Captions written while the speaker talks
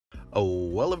Oh,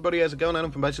 well everybody, how's it going?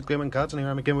 Adam from Basically I'm in Cards, and here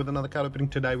I'm again with another card opening.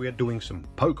 Today we are doing some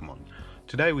Pokemon.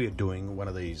 Today we are doing one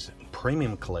of these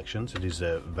premium collections. It is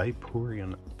a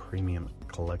Vaporeon premium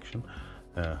collection.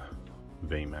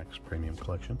 VMAX premium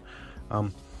collection.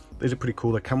 These are pretty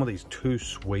cool. They come with these two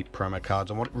sweet promo cards.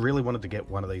 I really wanted to get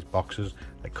one of these boxes.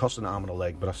 They cost an arm and a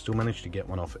leg, but I still managed to get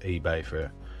one off eBay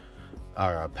for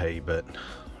RRP, but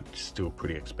it's still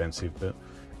pretty expensive. But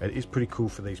it is pretty cool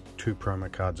for these two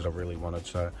promo cards that I really wanted.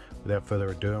 So without further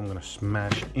ado, I'm going to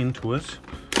smash into it.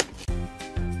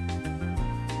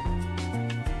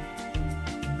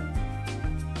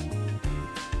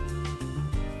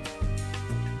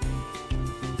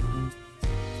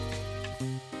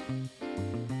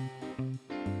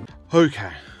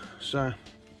 Okay, so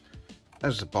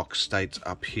as the box states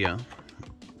up here,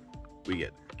 we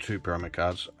get two promo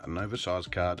cards, an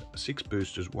oversized card, 6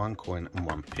 boosters, 1 coin and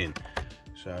 1 pin.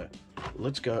 So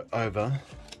let's go over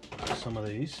some of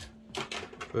these.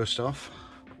 First off,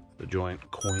 the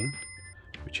giant coin,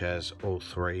 which has all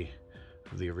 3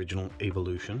 of the original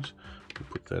evolutions. We'll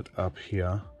put that up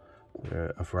here.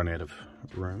 I've run out of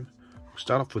room. We'll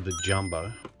start off with the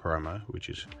jumbo promo, which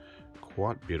is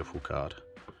quite a beautiful card.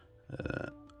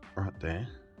 Right there.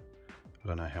 I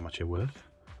don't know how much they're worth.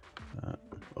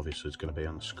 Obviously it's going to be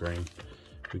on the screen.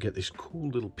 We get this cool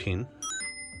little pin.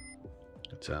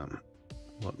 It's a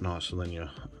lot nicer than your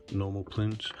normal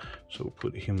pins, so we'll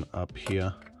put him up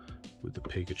here with the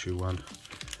Pikachu one.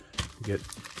 We get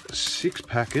 6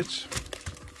 packets.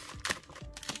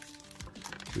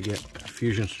 We get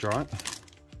Fusion Strike.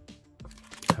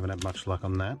 Haven't had much luck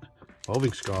on that.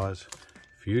 Evolving Skies,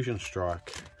 Fusion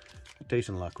Strike,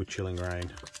 decent luck with Chilling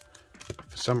Rain.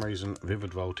 For some reason,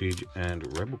 Vivid Voltage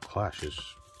and Rebel Clash is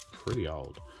pretty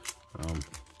old.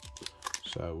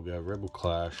 So we'll go Rebel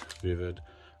Clash, Vivid.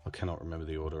 I cannot remember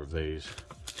the order of these.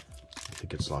 I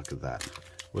think it's like that.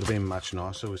 Would have been much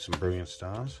nicer with some Brilliant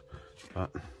Stars,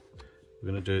 but we're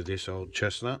going to do this old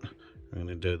chestnut. We're going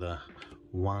to do the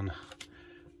 1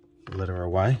 letter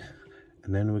away,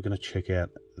 and then we're going to check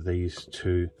out these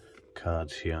 2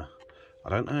 cards here. I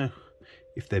don't know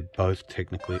if they're both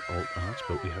technically alt arts,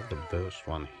 but we have the first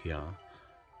one here.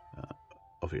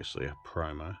 Obviously a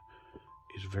promo.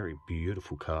 It's a very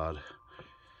beautiful card.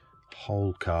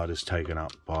 Whole card is taken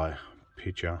up by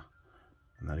picture,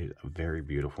 and that is very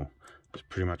beautiful. It's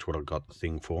pretty much what I got the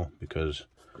thing for, because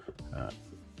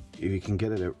if you can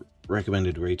get it at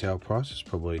recommended retail price, it's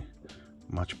probably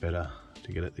much better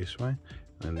to get it this way. And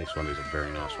then this one is a very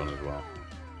nice one as well.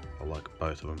 I like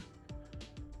both of them.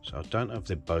 So I don't know if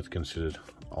they're both considered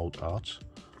alt arts,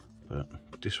 but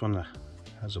this one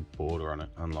has a border on it,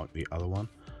 unlike the other one.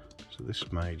 So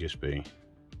this may just be,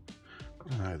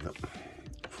 I don't know, the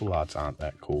full arts aren't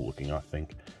that cool looking, I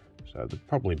think. So they're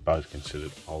probably both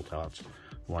considered alt arts.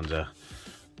 One's a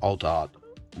alt art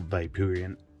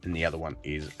Vaporeon, and the other one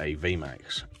is a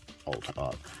VMAX alt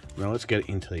art. Now let's get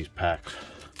into these packs.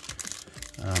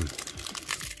 I'm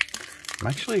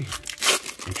actually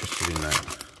interested in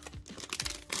that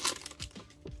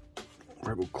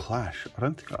Rebel Clash. I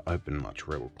don't think I opened much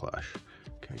Rebel Clash.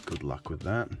 Okay, good luck with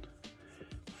that.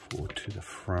 4 to the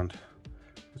front.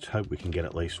 Let's hope we can get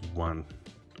at least 1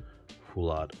 full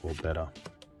art or better.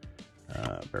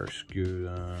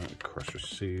 Barraskewda, Cross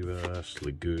Receiver,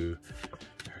 Sliggoo,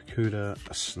 Barracuda,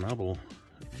 a Snubble,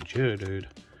 Geodude,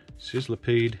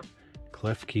 Sizzlipede,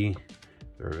 Klefki.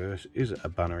 The reverse is a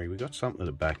Bunnery. We got something at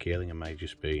the back here. I think it may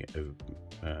just be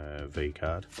a V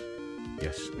card.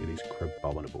 Yes, it is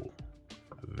Crabominable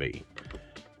V.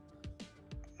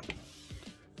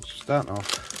 Starting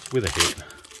off with a hit.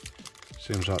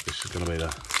 Seems like this is going to be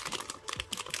the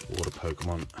Water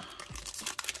Pokemon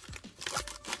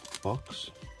box.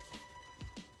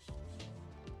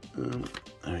 There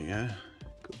we go.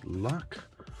 Good luck.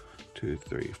 2,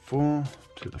 3, 4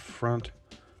 to the front.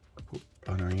 Put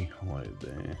Bunnery away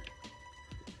there.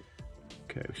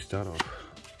 Okay, we start off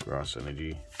Grass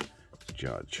Energy,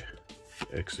 Judge,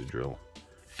 Excadrill,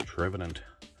 Trevenant,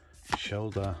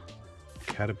 Shelter,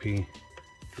 Caterpie,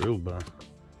 Drillbur,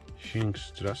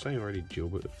 Shinx. Did I say already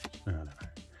Gilbert? No, I don't know.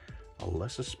 A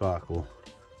Lesser Sparkle,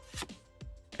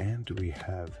 and we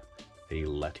have a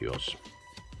Latios.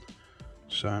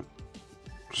 So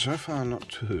far not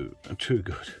too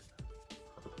good.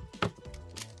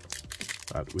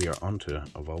 But we are on to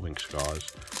Evolving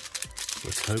Skies.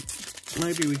 Let's hope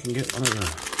maybe we can get one of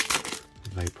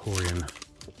the Vaporeon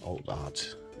alt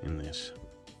arts in this.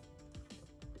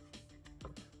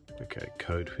 Okay,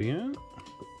 code for you.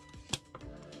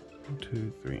 1,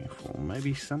 2, 3, 4.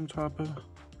 Maybe some type of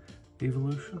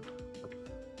evolution.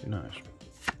 Who knows?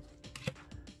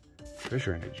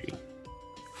 Treasure Energy,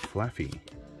 Flaffy,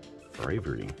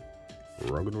 Bravery,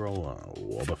 Roggenroller,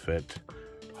 Wobbuffet,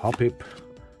 Hoppip,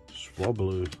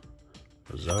 Swablu,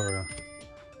 Zora,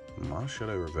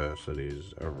 Marshadow Reverse. That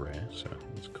is a rare, so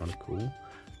it's kind of cool.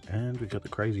 And we got the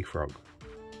Crazy Frog.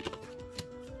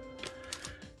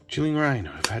 Chilling Rain.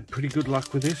 I've had pretty good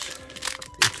luck with this.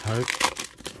 Let's hope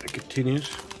it continues.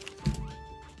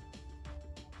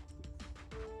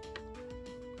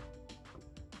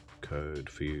 Code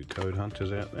for you code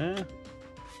hunters out there.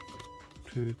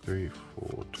 2, 3,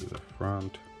 4 to the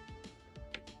front.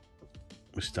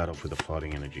 We start off with a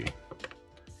Fighting Energy,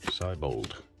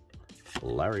 Cybold,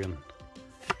 Larian,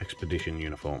 Expedition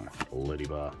Uniform,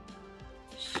 Ladybar,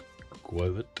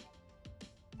 Squovit,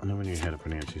 I never knew how to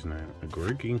pronounce his name,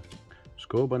 Agruki,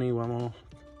 Scorbunny, one more,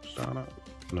 Starter,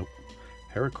 nope,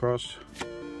 Heracross,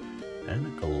 and a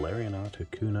Galarian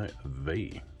Articuno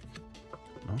V.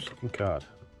 Nice looking card.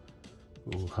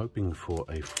 We're hoping for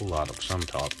a full art of some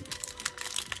type.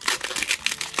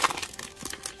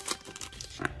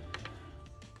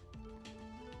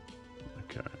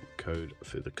 Okay, code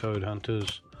for the code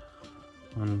hunters.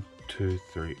 1, 2,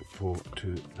 3, 4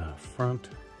 to the front.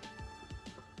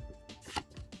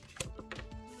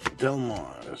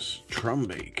 Delmires,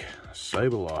 Trumbeak,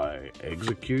 Sableye,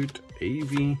 Execute,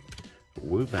 Eevee,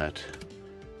 Woobat,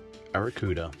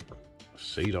 Arrokuda,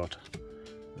 Seedot.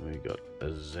 We got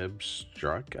a Zeb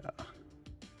Striker.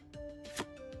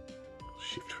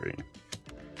 Shift free.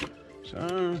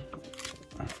 So,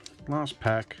 last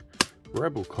pack,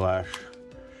 Rebel Clash.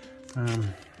 I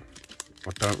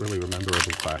don't really remember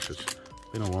Rebel Clash. It's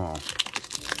been a while.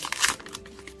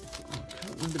 I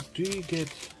can't remember.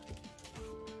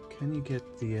 Can you get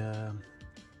the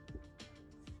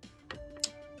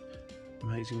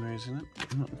Amazing Rares in it?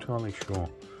 I'm not entirely sure.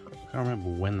 I can't remember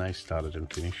when they started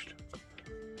and finished.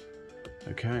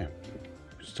 Okay,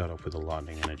 start off with a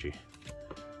Lightning Energy,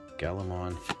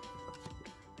 Galamine,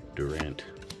 Durant,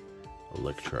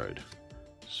 Electrode,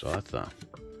 Scyther,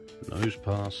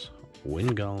 Nosepass,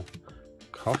 Wingull,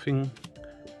 Coughing,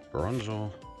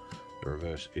 Bronzor. The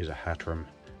reverse is a Hatterene.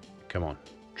 Come on,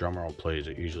 drumroll please,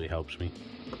 it usually helps me.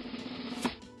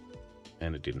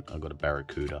 And it didn't, I got a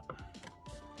Barracuda.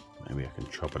 Maybe I can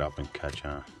chop it up and catch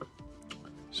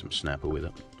some snapper with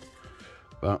it.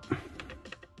 But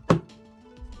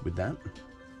with that,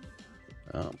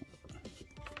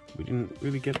 we didn't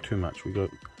really get too much. We got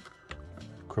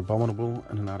Crabominable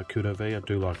and an Articuno V. I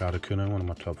do like Articuno, one of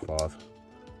my top 5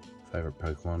 favourite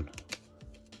Pokemon.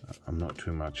 I'm not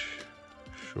too much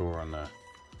sure on the,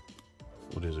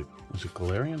 what is it? Is it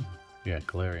Galarian? Yeah,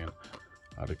 Galarian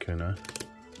Articuno.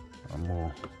 I'm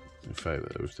more in favour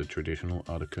of the traditional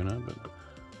Articuno, but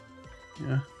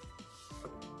yeah,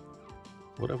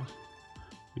 whatever.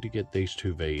 We did get these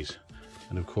 2 Vs.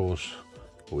 And of course,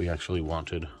 what we actually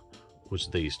wanted was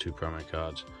these 2 promo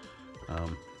cards.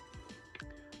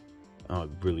 I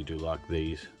really do like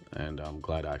these, and I'm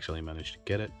glad I actually managed to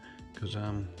get it, because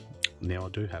now I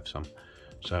do have some.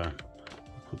 So I'll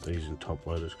put these in top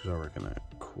loaders because I reckon they're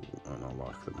cool and I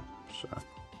like them. So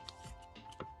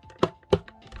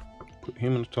put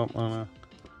him in the top loader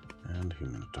and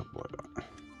him in the top loader.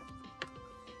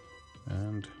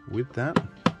 And with that,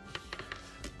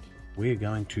 we are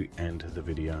going to end the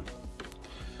video.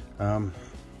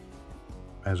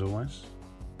 As always,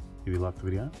 if you like the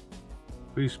video,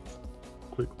 please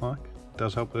click like. It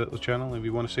does help out the channel. If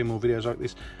you want to see more videos like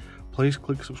this, please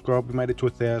click subscribe. We made it to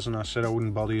 1,000. I said I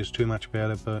wouldn't bother you too much about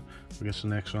it, but I guess the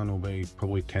next one will be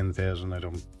probably 10,000 that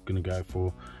I'm going to go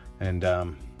for. And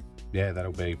yeah,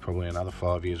 that'll be probably another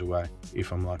 5 years away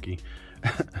if I'm lucky.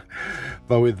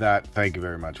 But with that, thank you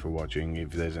very much for watching.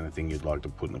 If there's anything you'd like to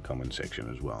put in the comment section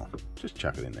as well, just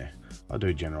chuck it in there. I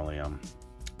do generally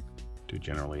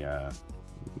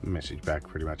message back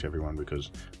pretty much everyone,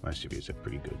 because most of you are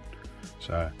pretty good.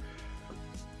 So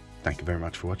thank you very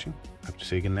much for watching. Hope to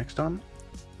see you again next time.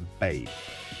 Bye.